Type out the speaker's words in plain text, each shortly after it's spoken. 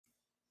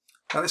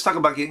Now let's talk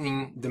about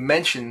getting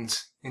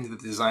dimensions into the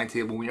design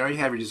table. When you already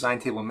have your design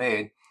table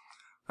made,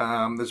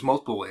 there's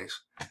multiple ways.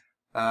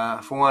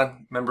 For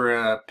one,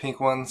 remember pink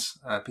ones,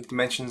 pink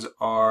dimensions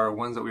are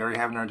ones that we already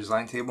have in our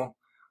design table.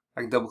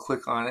 I can double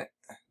click on it,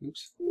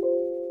 oops,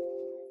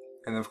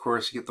 and of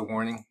course you get the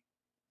warning.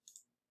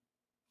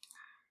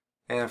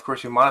 And of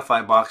course your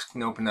modify box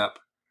can open up.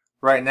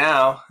 Right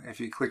now, if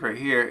you click right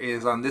here, it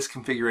is on this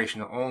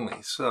configuration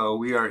only. So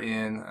we are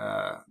in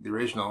the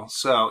original.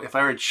 So if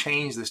I were to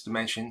change this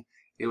dimension,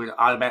 it would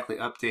automatically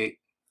update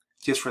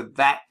just for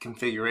that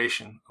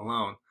configuration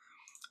alone.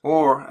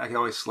 Or I can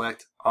always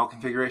select all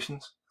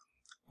configurations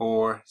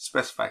or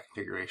specify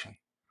configuration.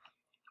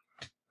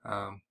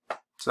 So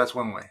that's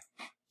one way.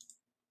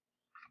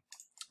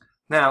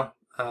 Now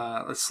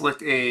let's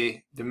select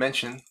a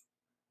dimension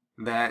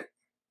that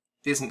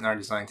isn't in our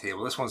design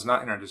table. This one's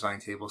not in our design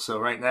table. So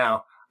right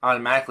now,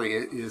 automatically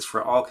it is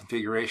for all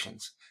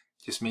configurations.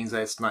 It just means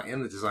that it's not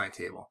in the design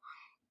table.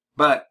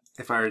 But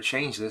if I were to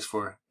change this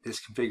for this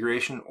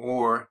configuration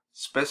or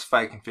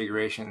specify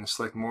configuration and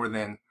select more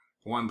than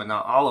one but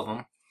not all of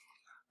them,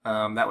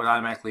 that would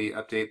automatically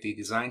update the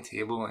design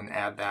table and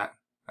add that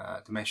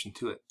dimension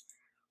to it.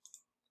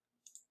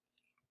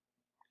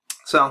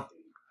 So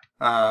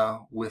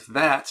with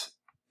that,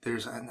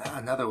 there's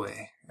another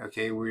way.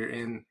 Okay, we're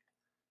in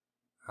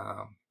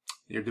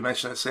your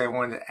dimension. Let's say I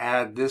wanted to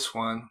add this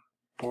one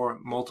or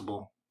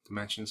multiple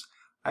dimensions.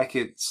 I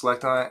could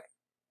select on it,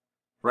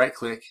 right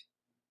click,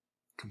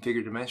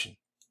 configure dimension.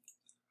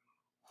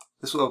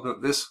 This will open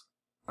up this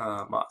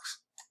box.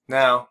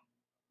 Now,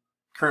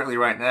 currently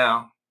right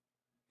now,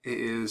 it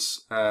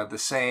is the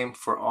same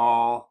for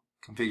all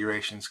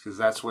configurations because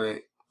that's what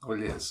it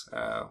is.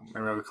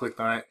 Remember we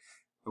clicked on it,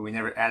 but we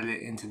never added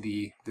it into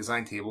the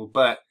design table.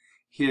 But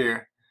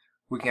here,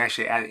 we can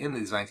actually add it in the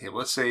design table.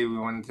 Let's say we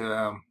wanted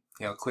to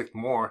click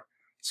more.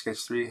 Sketch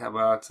 3, how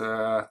about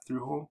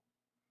through hole?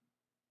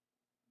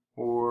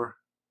 Or,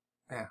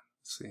 yeah,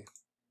 let's see.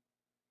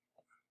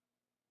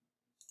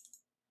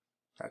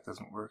 That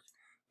doesn't work.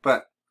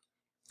 But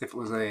if it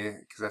was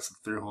because that's the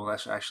through hole,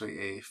 that's actually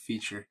a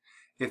feature.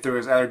 If there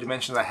was other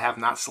dimensions I have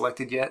not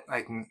selected yet,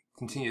 I can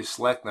continue to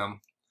select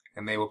them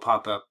and they will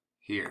pop up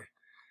here.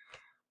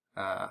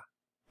 I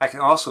can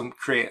also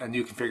create a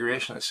new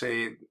configuration. Let's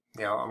say,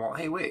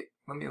 hey, wait,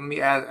 let me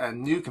add a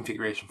new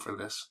configuration for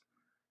this.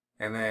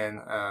 And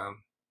then,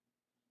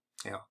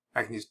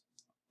 I can just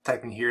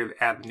type in here,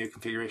 add the new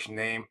configuration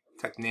name,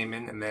 type the name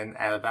in, and then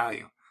add a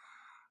value.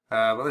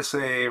 But let's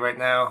say right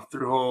now,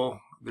 through hole,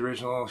 the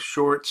original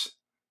short.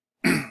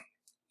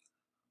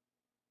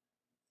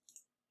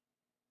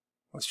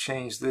 Let's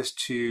change this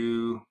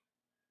to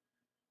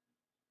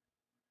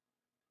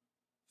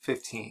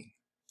 15.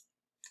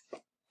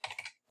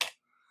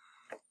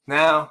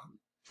 Now,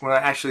 when I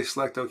actually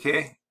select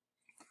OK,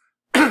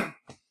 let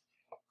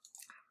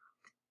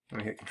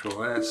me hit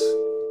Control S,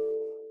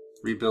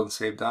 rebuild and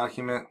save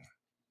document.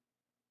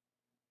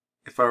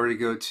 If I were to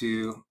go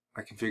to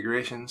my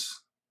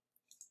configurations,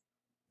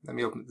 let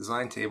me open the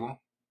design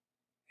table,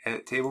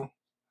 edit table.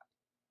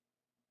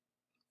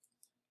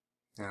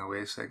 Now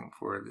wait a second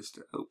for this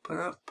to open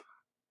up.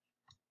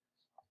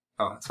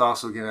 Oh, it's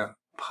also going to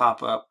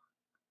pop up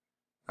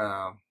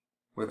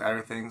with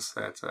other things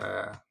that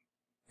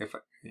if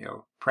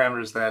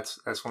parameters,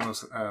 that's one of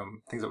those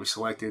things that we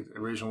selected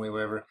originally,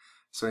 whatever.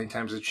 So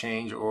anytime there's a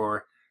change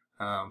or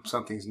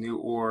something's new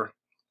or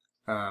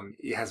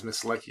it hasn't been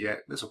selected yet,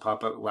 this will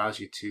pop up. It allows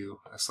you to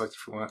select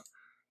if you want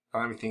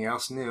anything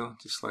else new.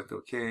 Just select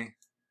OK,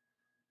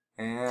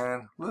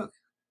 and look,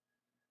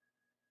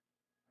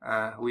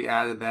 we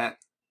added that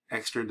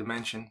extra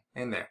dimension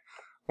in there.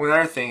 One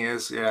other thing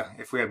is,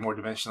 if we had more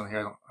dimensions on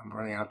here, I'm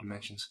running out of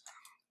dimensions.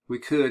 We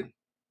could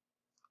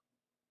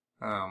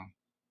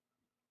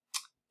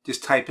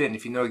just type in,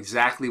 if you know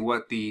exactly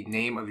what the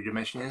name of your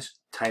dimension is,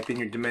 type in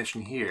your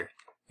dimension here.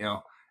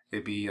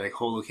 It'd be like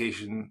hole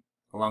location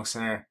along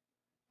center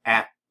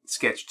at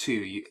sketch 2.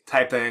 You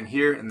type that in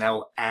here, and that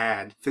will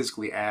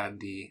physically add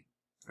the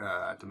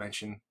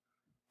dimension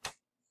to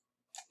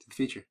the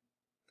feature.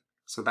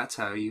 So that's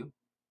how you.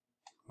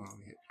 Let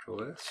me hit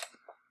Control S.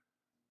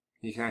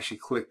 You can actually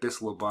click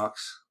this little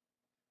box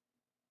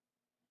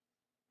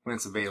when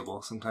it's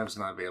available. Sometimes it's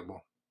not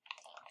available.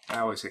 I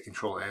always hit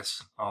Control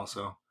S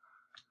also.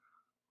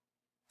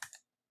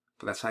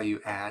 But that's how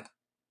you add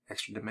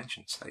extra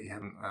dimensions that you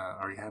haven't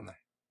already had in there.